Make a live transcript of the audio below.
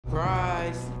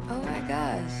Surprise! Oh my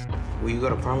gosh. Will you go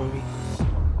to prom with me?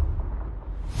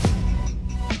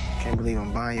 Can't believe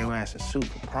I'm buying your ass a suit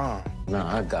for prom.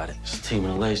 Nah, I got it. This team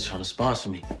in LA's trying to sponsor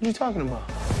me. What are you talking about?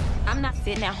 I'm not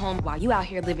sitting at home while you out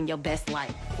here living your best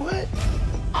life. What?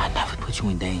 I never put you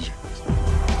in danger.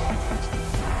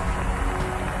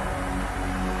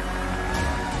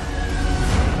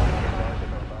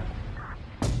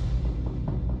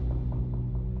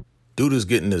 Duda's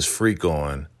getting this freak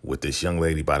on with this young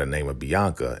lady by the name of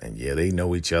Bianca. And yeah, they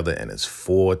know each other and it's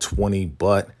 420,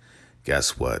 but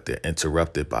guess what? They're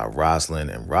interrupted by Rosalind,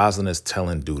 and Rosalind is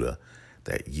telling Duda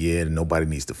that, yeah, nobody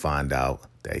needs to find out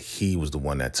that he was the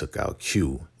one that took out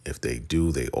Q. If they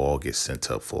do, they all get sent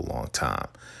up for a long time.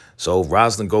 So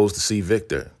Rosalind goes to see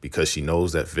Victor because she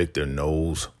knows that Victor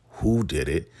knows who did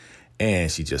it.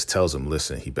 And she just tells him,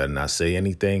 listen, he better not say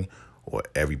anything or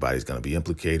everybody's going to be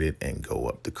implicated and go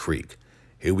up the creek.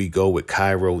 Here we go with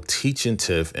Cairo teaching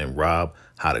Tiff and Rob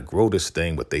how to grow this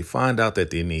thing, but they find out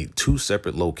that they need 2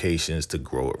 separate locations to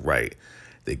grow it right.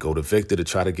 They go to Victor to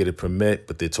try to get a permit,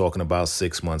 but they're talking about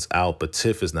 6 months out, but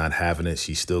Tiff is not having it.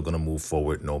 She's still going to move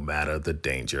forward no matter the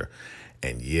danger.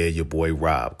 And yeah, your boy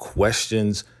Rob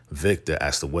questions Victor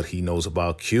as to what he knows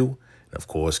about Q. And of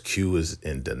course, Q is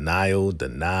in denial,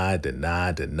 deny.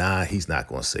 He's not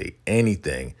going to say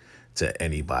anything to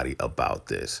anybody about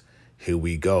this. Here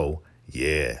we go.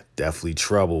 Yeah, definitely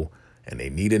trouble. And they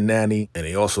need a nanny, and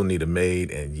they also need a maid.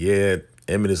 And yeah,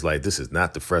 Emmett is like, this is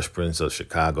not the Fresh Prince of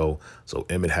Chicago. So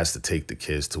Emmett has to take the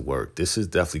kids to work. This is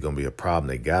definitely going to be a problem.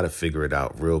 They got to figure it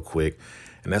out real quick.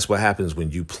 And that's what happens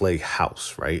when you play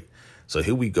house, right? So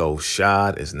here we go.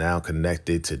 Shad is now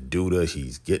connected to Duda.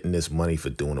 He's getting this money for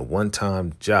doing a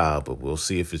one-time job, but we'll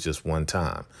see if it's just one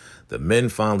time. The men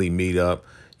finally meet up.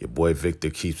 Your boy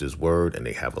Victor keeps his word, and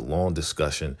they have a long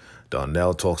discussion.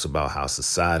 Darnell talks about how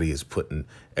society is putting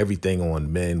everything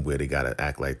on men where they got to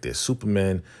act like they're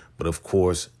supermen. But of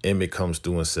course, Emmett comes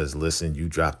through and says, listen, you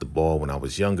dropped the ball when I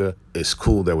was younger. It's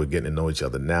cool that we're getting to know each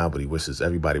other now, but he wishes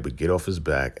everybody would get off his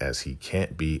back as he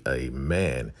can't be a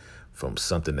man from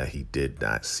something that he did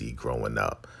not see growing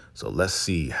up. So let's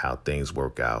see how things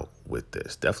work out with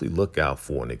this. Definitely look out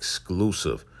for an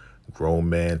exclusive grown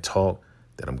man talk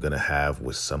that I'm going to have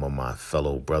with some of my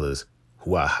fellow brothers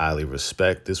who I highly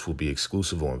respect. This will be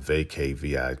exclusive on VACAY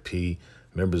VIP,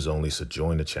 members only, so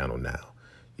join the channel now.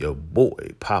 Your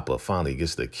boy Papa finally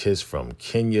gets the kiss from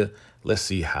Kenya. Let's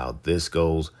see how this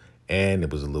goes. And there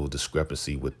was a little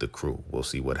discrepancy with the crew. We'll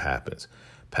see what happens.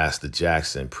 Pastor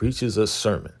Jackson preaches a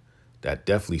sermon that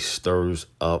definitely stirs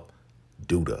up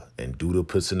Duda, and Duda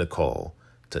puts in the call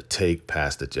to take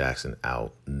Pastor Jackson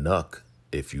out. Nuck,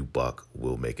 if you buck,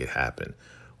 will make it happen.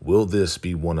 Will this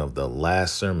be one of the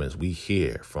last sermons we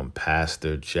hear from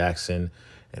Pastor Jackson?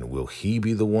 And will he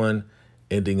be the one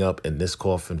ending up in this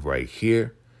coffin right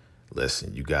here?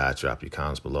 Listen, you guys drop your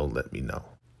comments below. Let me know.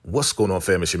 What's going on,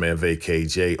 fam? It's your man,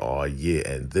 VACAY-JAY. Oh, yeah,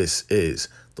 and this is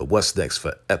the What's Next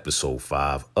for episode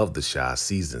 5 of The Chi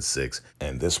season 6.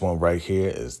 And this one right here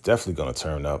is definitely going to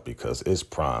turn up because it's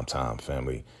prime time,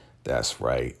 family. That's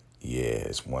right. Yeah,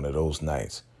 it's one of those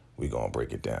nights. We're going to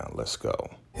break it down. Let's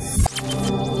go.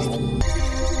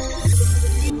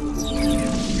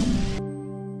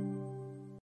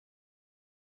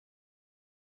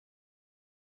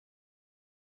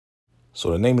 So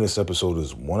the name of this episode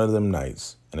is One of Them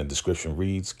Nights, and the description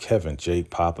reads, Kevin, Jake,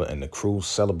 Papa, and the crew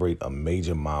celebrate a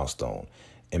major milestone.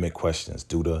 Emmett questions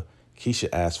Duda, Keisha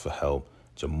asks for help,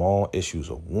 Jamal issues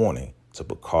a warning to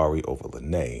Bakari over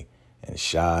Lene, and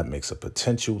Shad makes a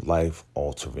potential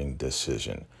life-altering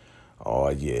decision. Oh,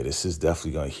 yeah, this is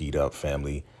definitely going to heat up,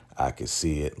 family. I can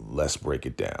see it. Let's break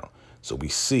it down. So we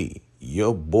see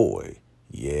your boy,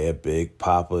 yeah, Big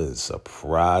Papa, is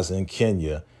surprising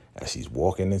Kenya as she's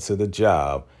walking into the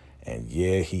job. And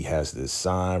yeah, he has this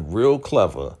sign real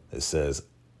clever. It says,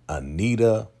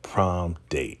 Anita prom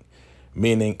date,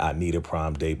 meaning I need a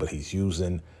prom date, but he's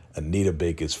using Anita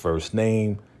Baker's first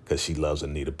name because she loves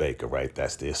Anita Baker, right?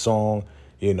 That's their song,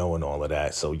 you know, and all of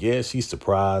that. So yeah, she's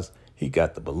surprised. He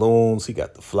got the balloons. He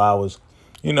got the flowers.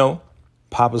 You know,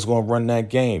 Papa's going to run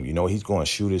that game. You know, he's going to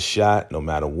shoot his shot no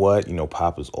matter what. You know,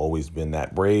 Papa's always been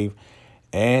that brave.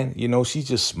 And, you know, she's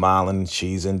just smiling and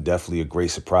cheesing. Definitely a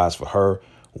great surprise for her.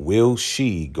 Will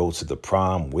she go to the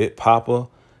prom with Papa?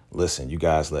 Listen, you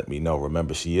guys let me know.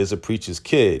 Remember, she is a preacher's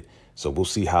kid, so we'll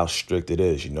see how strict it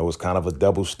is. You know, it's kind of a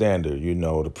double standard. You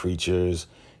know, the preacher's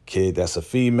kid that's a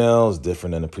female is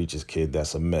different than the preacher's kid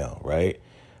that's a male, right?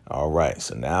 All right,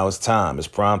 so now it's time. It's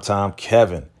prom time.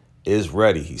 Kevin is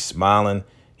ready. He's smiling.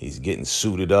 He's getting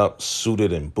suited up,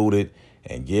 suited and booted.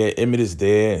 And yeah, Emmett is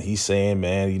there, and he's saying,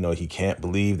 man, you know, he can't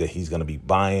believe that he's going to be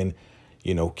buying,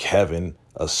 Kevin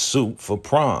a suit for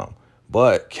prom.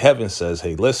 But Kevin says,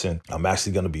 hey, listen, I'm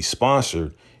actually going to be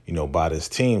sponsored, by this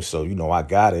team. So, I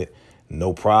got it.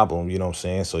 No problem. You know what I'm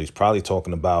saying? So he's probably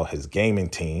talking about his gaming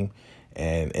team.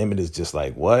 And Emmett is just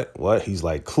like, what? He's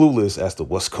like clueless as to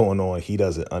what's going on. He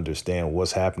doesn't understand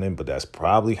what's happening, but that's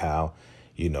probably how,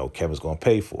 Kevin's going to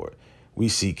pay for it. We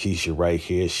see Keisha right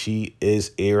here. She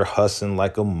is ear hustling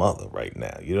like a mother right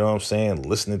now. You know what I'm saying?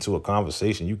 Listening to a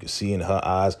conversation, you can see in her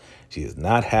eyes, she is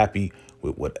not happy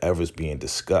with whatever's being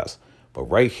discussed. But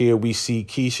right here, we see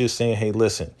Keisha saying, hey,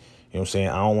 listen, you know what I'm saying?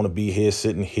 I don't want to be here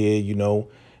sitting here,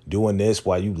 doing this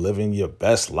while you living your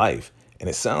best life. And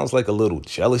it sounds like a little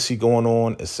jealousy going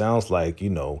on. It sounds like,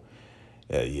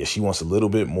 yeah, she wants a little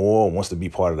bit more, wants to be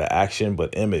part of the action.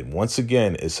 But Emmett, once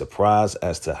again, is surprised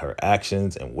as to her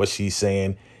actions and what she's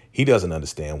saying. He doesn't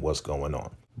understand what's going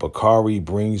on. Bakari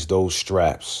brings those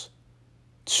straps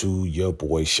to your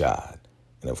boy Shad.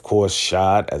 And of course,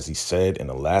 Shad, as he said in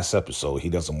the last episode, he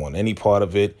doesn't want any part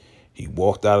of it. He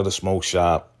walked out of the smoke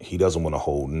shop. He doesn't want to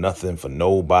hold nothing for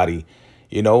nobody.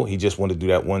 He just wanted to do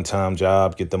that one-time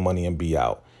job, get the money and be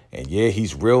out. And yeah,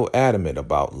 he's real adamant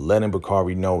about letting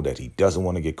Bakari know that he doesn't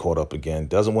want to get caught up again,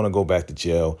 doesn't want to go back to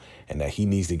jail, and that he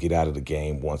needs to get out of the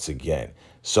game once again.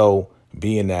 So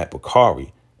being that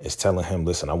Bakari is telling him,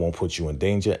 listen, I won't put you in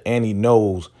danger, and he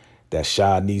knows that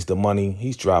Shad needs the money,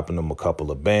 he's dropping him a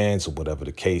couple of bands or whatever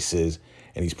the case is,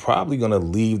 and he's probably going to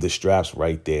leave the straps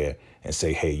right there and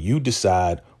say, hey, you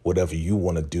decide whatever you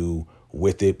want to do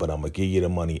with it, but I'm going to give you the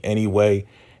money anyway.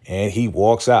 And he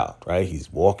walks out, right?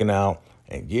 He's walking out.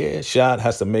 And yeah, Shad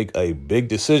has to make a big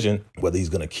decision whether he's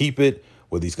going to keep it,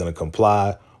 whether he's going to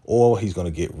comply, or he's going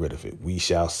to get rid of it. We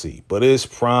shall see. But it's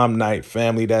prom night,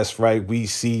 family. That's right. We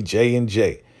see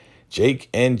J&J, Jake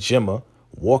and Gemma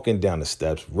walking down the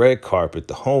steps, red carpet,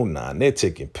 the whole nine. They're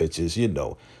taking pictures,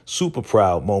 super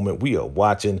proud moment. We are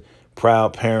watching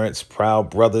proud parents, proud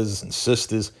brothers and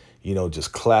sisters,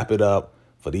 just clap it up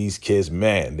for these kids.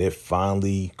 Man, they're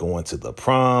finally going to the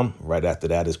prom. Right after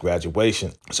that is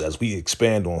graduation. So as we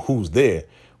expand on who's there,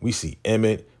 we see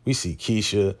Emmett, we see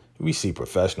Keisha, we see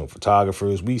professional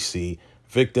photographers, we see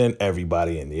Victor and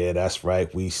everybody. And yeah, that's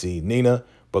right. We see Nina,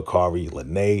 Bakari,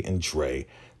 Lene, and Dre.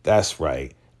 That's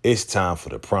right. It's time for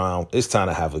the prom. It's time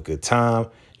to have a good time.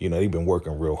 They've been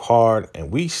working real hard.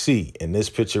 And we see in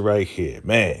this picture right here,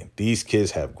 man, these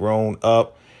kids have grown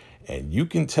up. And you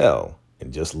can tell,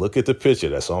 and just look at the picture,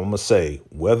 that's all I'm going to say,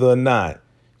 whether or not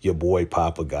your boy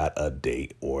Papa got a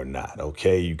date or not,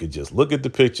 okay? You could just look at the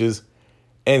pictures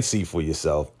and see for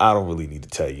yourself. I don't really need to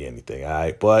tell you anything, all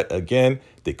right? But again,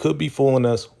 they could be fooling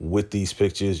us with these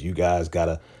pictures. You guys got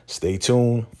to stay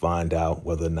tuned, find out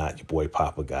whether or not your boy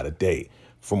Papa got a date.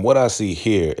 From what I see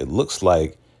here, it looks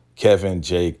like Kevin,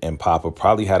 Jake, and Papa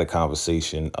probably had a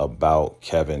conversation about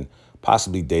Kevin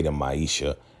possibly dating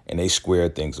Maisha, and they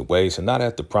squared things away. So not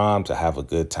at the prom to have a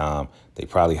good time. They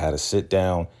probably had a sit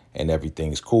down and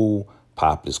everything's cool.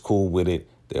 Pop is cool with it.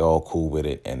 They're all cool with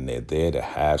it. And they're there to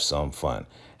have some fun.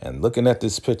 And looking at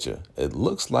this picture, it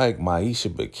looks like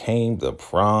Maisha became the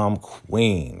prom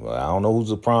queen. Well, I don't know who's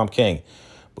the prom king,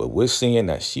 but we're seeing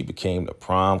that she became the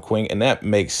prom queen. And that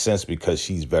makes sense because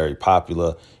she's very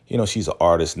popular. She's an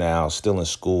artist now, still in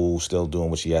school, still doing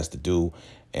what she has to do.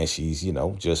 And she's,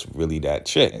 just really that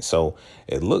chick. And so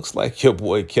it looks like your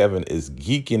boy Kevin is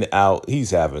geeking out.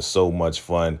 He's having so much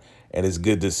fun. And it's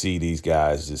good to see these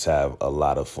guys just have a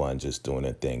lot of fun just doing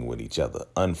their thing with each other.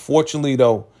 Unfortunately,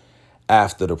 though,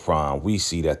 after the prom, we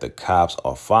see that the cops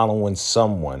are following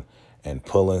someone and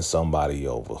pulling somebody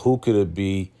over. Who could it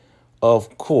be?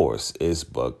 Of course, it's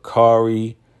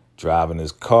Bakari driving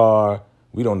his car.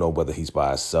 We don't know whether he's by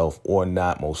himself or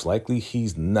not. Most likely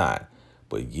he's not.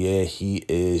 But yeah, he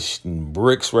is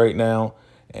bricks right now.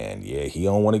 And yeah, he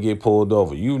don't want to get pulled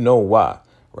over. You know why,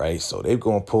 right? So they're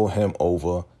going to pull him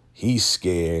over. He's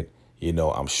scared.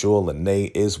 I'm sure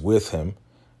Lene is with him,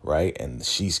 right? And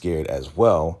she's scared as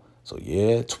well. So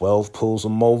yeah, 12 pulls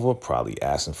him over, probably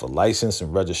asking for license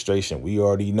and registration. We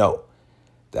already know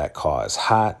that car is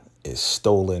hot, is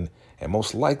stolen, and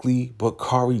most likely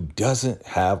Bakari doesn't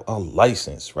have a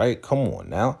license, right? Come on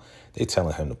now. They're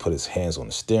telling him to put his hands on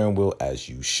the steering wheel, as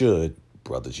you should,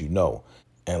 brothers,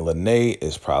 And Lene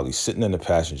is probably sitting in the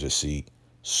passenger seat,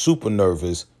 super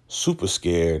nervous, super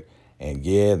scared. And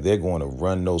yeah, they're going to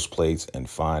run those plates and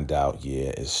find out,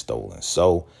 yeah, it's stolen.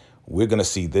 So we're going to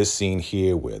see this scene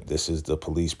here where this is the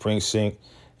police precinct.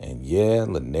 And yeah,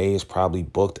 Lene is probably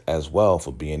booked as well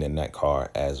for being in that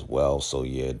car as well. So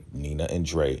yeah, Nina and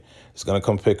Dre is going to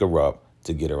come pick her up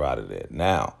to get her out of there.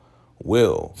 Now,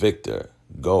 will Victor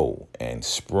go and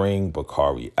spring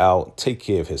Bakari out, take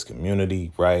care of his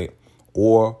community, right?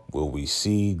 Or will we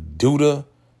see Duda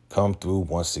come through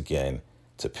once again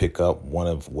to pick up one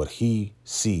of what he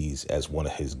sees as one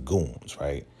of his goons,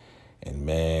 right? And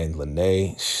man,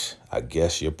 Lene, I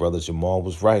guess your brother Jamal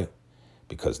was right,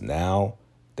 because now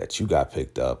that you got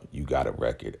picked up, you got a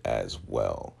record as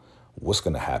well. What's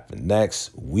going to happen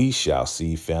next? We shall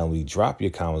see, family. Drop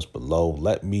your comments below.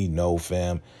 Let me know,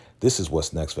 fam. This is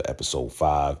what's next for episode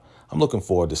 5. I'm looking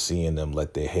forward to seeing them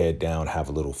let their head down, have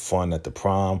a little fun at the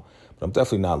prom. But I'm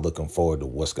definitely not looking forward to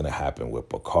what's going to happen with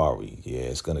Bakari. Yeah,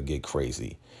 it's going to get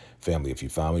crazy. Family, if you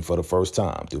found me for the first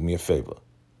time, do me a favor.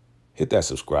 Hit that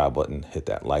subscribe button, hit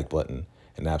that like button.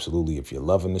 And absolutely, if you're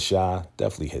loving the Shy,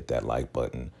 definitely hit that like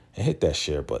button and hit that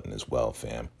share button as well,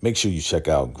 fam. Make sure you check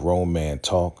out Grown Man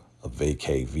Talk, a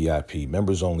VACAY VIP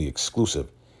members only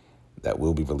exclusive that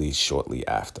will be released shortly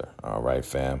after. All right,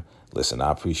 fam. Listen,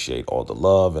 I appreciate all the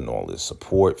love and all the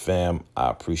support, fam. I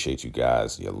appreciate you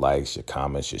guys, your likes, your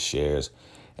comments, your shares.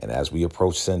 And as we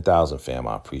approach 10,000, fam,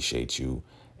 I appreciate you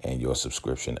and your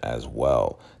subscription as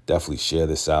well. Definitely share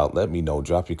this out. Let me know.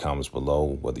 Drop your comments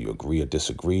below, whether you agree or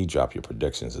disagree. Drop your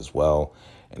predictions as well.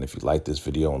 And if you like this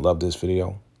video and love this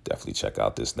video, definitely check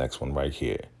out this next one right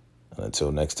here. And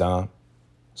until next time,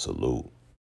 salute.